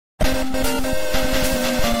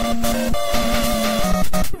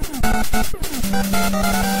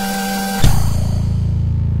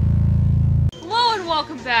Hello and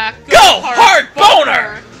welcome back. Go Hard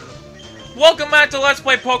Boner! Welcome back to Let's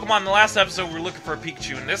Play Pokemon. In the last episode, we were looking for a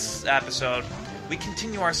Pikachu. In this episode, we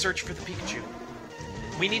continue our search for the Pikachu.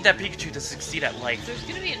 We need that Pikachu to succeed at life. There's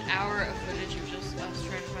gonna be an hour of footage of just us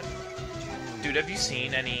trying to find a Pikachu. Dude, have you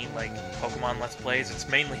seen any, like, Pokemon Let's Plays? It's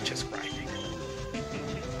mainly just grinding.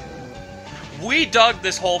 We dug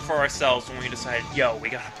this hole for ourselves when we decided, yo, we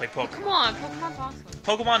gotta play Pokemon. Come on, Pokemon's awesome.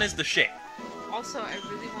 Pokemon is the shit. Also, I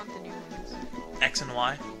really want the new ones. X and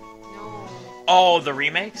Y? No. Oh, the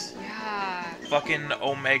remakes? Yeah. Fucking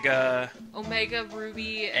Omega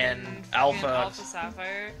Ruby and Alpha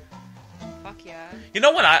Sapphire. Fuck yeah. You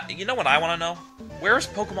know what I want to know? Where's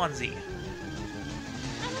Pokemon Z?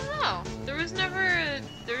 I don't know. There was never an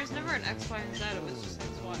X, Y, and Z. It was just X,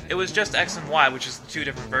 Y. It was just X and Y, which is the two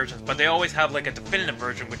different versions, but they always have like a definitive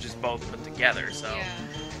version, which is both put together. So yeah.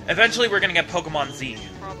 Eventually, we're gonna get Pokemon Z.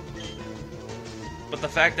 Probably. But the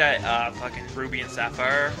fact that fucking Ruby and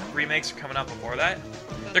Sapphire remakes are coming out before that,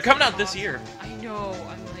 they're coming out this year. I know.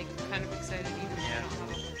 I'm like kind of excited even if Yeah. I don't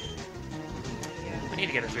have a... Yeah. We need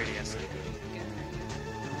to get a 3DS.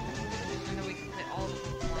 And then we can play all the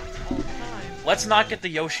Pokemon all the time. Let's not get the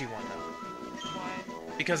Yoshi one though,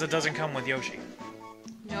 Why? because it doesn't come with Yoshi.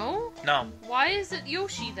 No? No. Why is it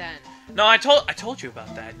Yoshi then? No, I told you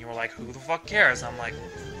about that, and you were like, "Who the fuck cares?" I'm like,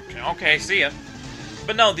 "Okay, see ya."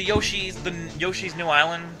 But no, the Yoshi's New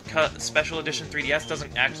Island Special Edition 3DS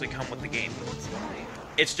doesn't actually come with the game. What's the point?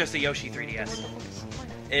 It's just a Yoshi 3DS. What the fuck is the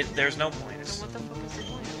point? There's no point. Then what the fuck is the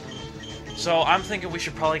point? So I'm thinking we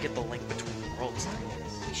should probably get the Link Between Worlds thing.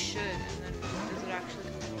 We should, and then does it actually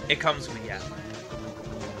come with It comes with, yeah.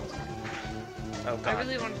 Oh god. I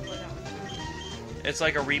really want to play that one. It's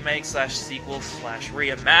like a remake slash sequel slash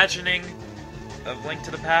reimagining of Link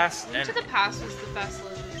to the Past. Link to the Past was the best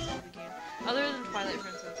Legend of Zelda game. Other than Twilight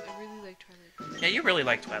Princess. I really like Twilight Princess. Yeah, you really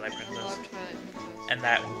like Twilight I Princess. love Twilight Princess. And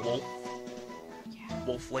that wolf. Yeah.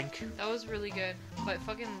 Wolf Link. That was really good. But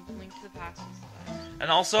fucking Link to the Past was the best.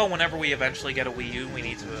 And also, whenever we eventually get a Wii U, we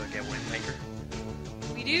need to get Wind Waker.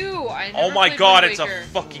 We do! I never Oh my played god, Wind it's a Waker.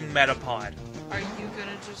 fucking Metapod. Are you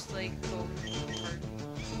gonna just like go hard?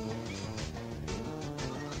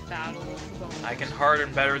 Battle of the Boners. I can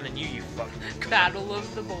harden better than you, you fucking cunt. Battle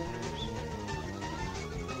of the Boners.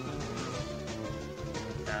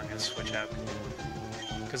 Nah, I'm gonna switch out.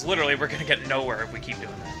 Because literally, we're gonna get nowhere if we keep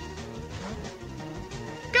doing that.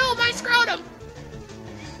 Go, my scrotum!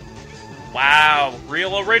 Wow,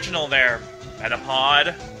 real original there, Metapod.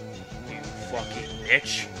 You fucking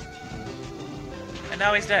bitch. And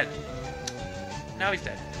now he's dead. Now he's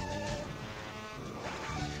dead.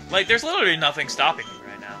 Like, there's literally nothing stopping me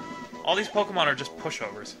right now. All these Pokemon are just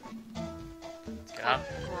pushovers. Yeah.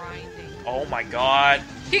 Grinding. Oh my god.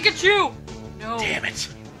 Pikachu! No. Damn it.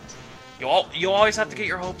 You always have to get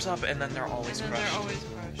your hopes up, and then they're always And then crushed. they're always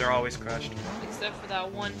crushed. They're always crushed. Except for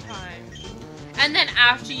that one time. And then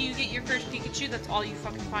after you get your first Pikachu, that's all you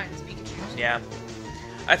fucking find is Pikachus. Yeah.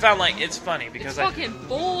 I found, like, it's funny, because it's fucking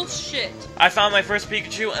bullshit. I found my first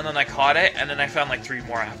Pikachu, and then I caught it, and then I found, like, 3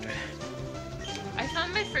 more after it. I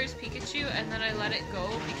found my first Pikachu, and then I let it go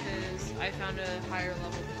because I found a higher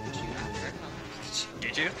level Pikachu after I found my Pikachu.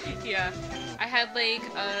 Did you? Yeah. I had, like,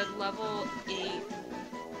 a level 8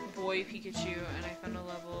 boy Pikachu, and I found a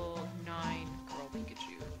level 9 girl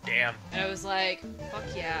Pikachu. Damn. And I was like, fuck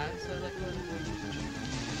yeah, so I let go of the boy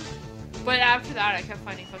Pikachu. But after that, I kept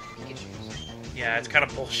finding fucking Pikachus. Yeah, it's kind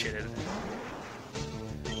of bullshit, isn't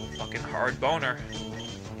it? Fucking hard boner.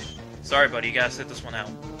 Sorry, buddy, you gotta sit this one out.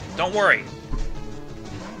 Don't worry.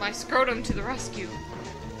 My scrotum to the rescue.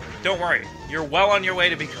 Don't worry. You're well on your way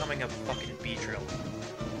to becoming a fucking Beedrill.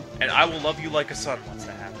 And I will love you like a son once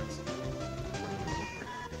that happens.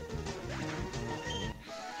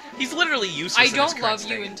 He's literally useless I in his don't current love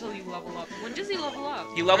state. you until you level up. When does he level up?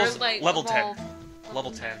 He levels Or, like, level 10. evolve?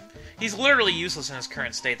 Level 10. He's literally useless in his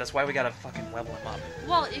current state. That's why we gotta fucking level him up.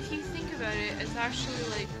 Well, if you think about it, it's actually,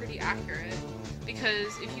 like, pretty accurate.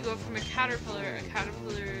 Because if you go from a caterpillar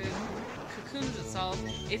cocoons itself,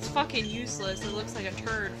 it's fucking useless. It looks like a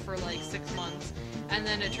turd for, like, 6 months. And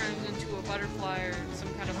then it turns into a butterfly or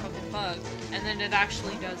some kind of fucking bug. And then it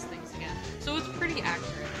actually does things again. So it's pretty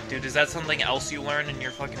accurate. Dude, is that something else you learn in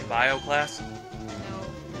your fucking bio class?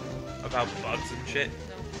 No. About bugs and shit?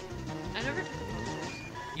 No. I never took a bug course.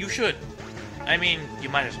 You should. I mean, you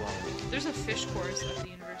might as well. There's a fish course at the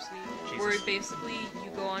university where basically you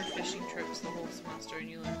go on fishing trips the whole semester and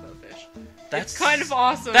you learn about fish. That's It's kind of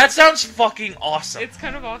awesome. That sounds fucking awesome. It's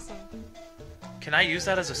kind of awesome. Can I use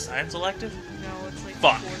that as a science elective? No, it's like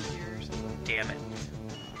Fuck. 4th year. damn it.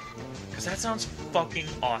 Because that sounds fucking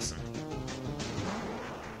awesome.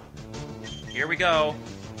 Here we go.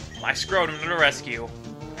 My scrotum to the rescue.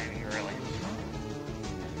 I mean, really.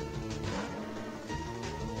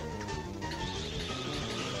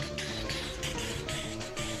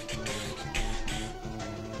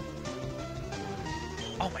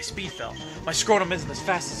 Oh, my speed fell. My scrotum isn't as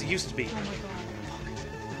fast as it used to be. Oh my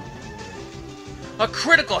god. A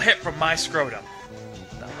critical hit from my scrotum.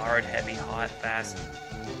 The hard, heavy, hot, fast,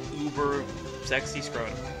 uber, sexy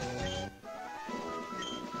scrotum.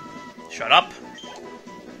 Shut up.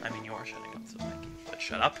 I mean, you are shutting up, so thank you. But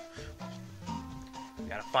shut up. We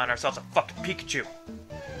gotta find ourselves a fucking Pikachu.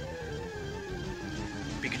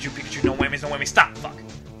 Pikachu, Pikachu, no whammies, no whammies. Stop, fuck.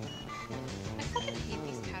 I fucking hate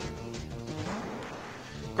these Caterpillars.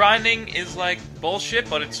 Grinding is like bullshit,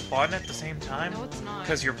 but it's fun at the same time. No, it's not.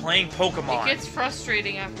 Because you're playing Pokemon. It gets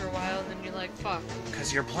frustrating after a while, and then you're like, fuck.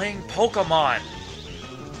 Because you're playing Pokemon.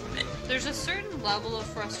 There's a certain level of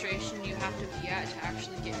frustration you have to be at to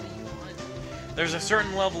actually get what you want. There's a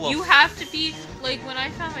certain level of... You have to be... Like, when I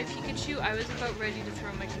found my Pikachu, I was about ready to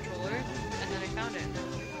throw my controller, and then I found it, and I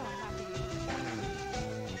was like, oh, I'm happy.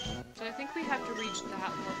 So I think we have to reach that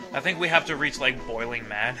level. I think we have to reach, like, boiling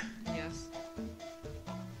mad. Yes.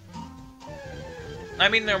 I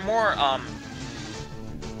mean, they're more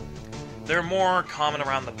common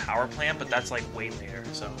around the power plant, but that's, like, way later,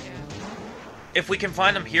 so... Yeah. If we can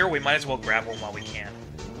find them here, we might as well grab one while we can.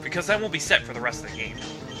 Because then we'll be set for the rest of the game.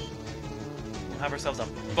 We'll have ourselves a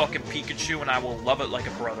fucking Pikachu, and I will love it like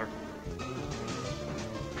a brother.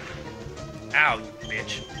 Ow, you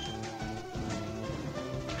bitch.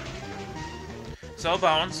 So,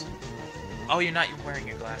 Bones. Oh, you're not wearing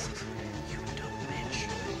your glasses. You dumb bitch.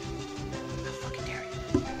 How fucking dare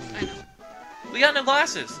you? I know. We got new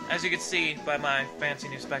glasses, as you can see by my fancy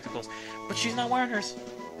new spectacles. But she's not wearing hers.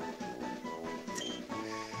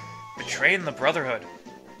 Betraying the Brotherhood.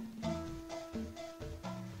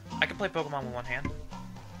 I can play Pokemon with one hand.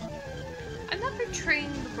 I'm not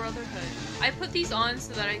betraying the Brotherhood. I put these on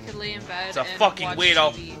so that I could lay in bed It's a and fucking watch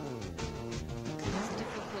weirdo. TV. It's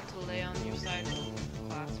difficult to lay on your side of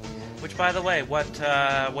class. Which, by the way,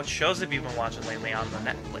 what shows have you been watching lately on the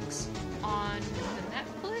Netflix? On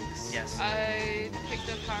the Netflix? Yes. I picked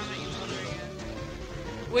up How I Met Your Mother again.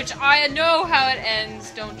 Which I know how it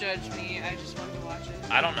ends. Don't judge me. I just wanted to watch it.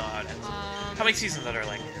 I don't know how it ends. How many seasons are there?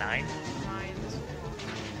 Like 9? 9.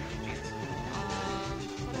 Jesus.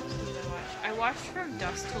 What else did I watch? I watched From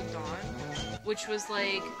Dusk Till Dawn, which was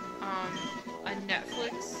like a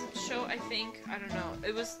Netflix show, I think. I don't know.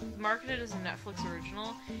 It was marketed as a Netflix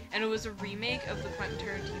original, and it was a remake of the Quentin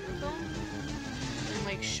Tarantino film in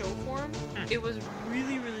like show form. It was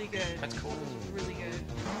really, really good. That's cool. It was really good.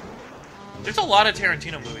 There's a lot of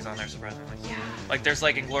Tarantino movies on there, surprisingly. Yeah. Like, there's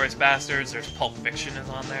like Inglourious Bastards, there's Pulp Fiction is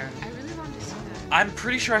on there. I really wanted to see that. I'm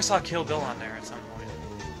pretty sure I saw Kill Bill on there at some point.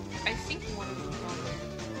 I think one of them's on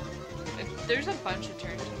there. There's a bunch of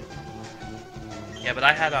Tarantino. Yeah, but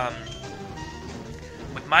I had,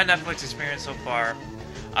 with my Netflix experience so far,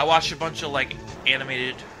 I watched a bunch of, like,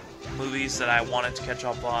 animated movies that I wanted to catch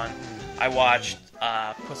up on. I watched,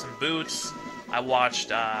 Puss in Boots, I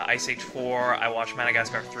watched, Ice Age 4, I watched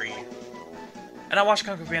Madagascar 3. And I watched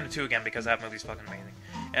Kung Fu Panda 2 again because that movie's fucking amazing.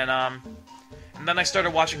 And then I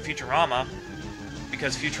started watching Futurama,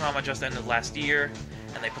 because Futurama just ended last year,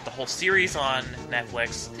 and they put the whole series on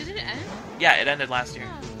Netflix. Did it end? Yeah, it ended last year.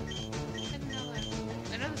 Oh, I didn't know that.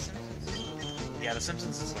 I know The Simpsons. Yeah, The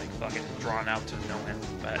Simpsons is like fucking drawn out to no end,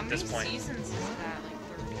 but How at this many point... seasons is that? Like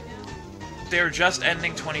 30 now? They're just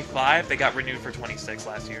ending 25, they got renewed for 26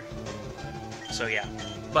 last year. So yeah.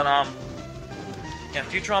 But, yeah,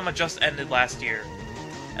 Futurama just ended last year,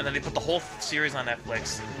 and then they put the whole series on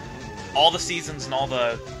Netflix, all the seasons and all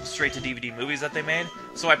the straight-to-DVD movies that they made.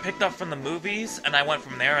 So I picked up from the movies, and I went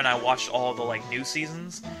from there, and I watched all the, like, new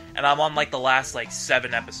seasons, and I'm on, like, the last, like,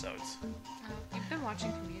 7 episodes. Oh, you've been watching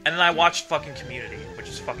Community. And then I watched fucking Community, which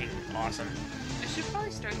is fucking awesome. I should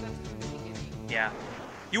probably start that from the beginning. Yeah.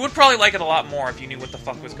 You would probably like it a lot more if you knew what the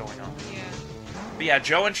fuck was going on. Yeah. But yeah,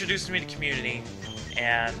 Joe introduced me to Community,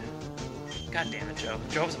 and... God damn it, Joe.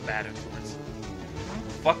 Joe was a bad influence.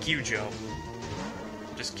 Fuck you, Joe.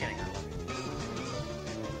 Just kidding. I love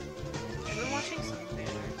I've been watching Sons of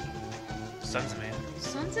Anarchy. you. Sons of Anarchy.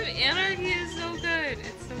 Sons of Anarchy is so good.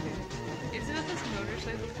 It's so good. It's about this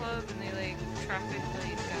motorcycle club, and they like traffic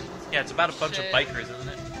like guns. Yeah, it's about a bunch of shit. bikers, isn't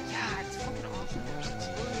it? Yeah, it's fucking awesome. There's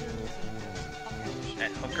explosions and all kinds of shit.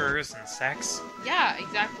 And hookers and sex. Yeah,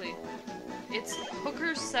 exactly. It's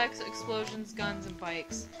hookers, sex, explosions, guns, and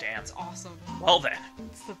bikes. Damn. It's awesome. Well then.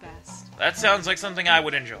 It's the best. That sounds like something I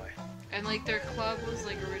would enjoy. And like their club was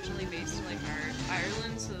like originally based in like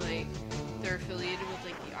Ireland, so like they're affiliated with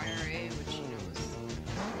like the IRA, which you know is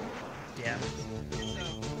Yeah.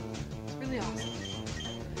 so it's really awesome.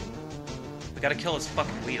 We gotta kill this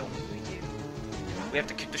fucking Weedle. We do. We have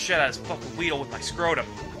to kick the shit out of this fucking Weedle with my scrotum.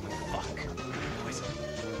 Fuck. Poison.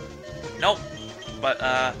 Nope. But,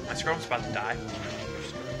 my scrotum's about to die.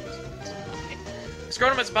 My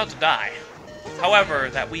scrotum is about to die. However,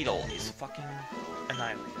 that Weedle is fucking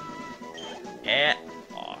annihilated.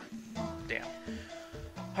 Aw. Damn.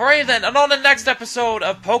 Alright then, and on the next episode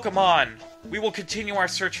of Pokemon, we will continue our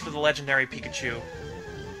search for the legendary Pikachu.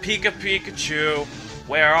 Pikachu,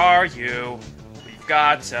 where are you? We've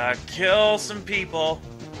got to kill some people.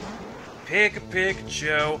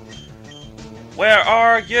 Pikachu, where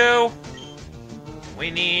are you? We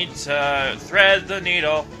need to thread the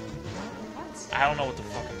needle. What? I don't know what the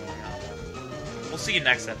fuck I'm going on with. We'll see you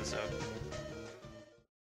next episode.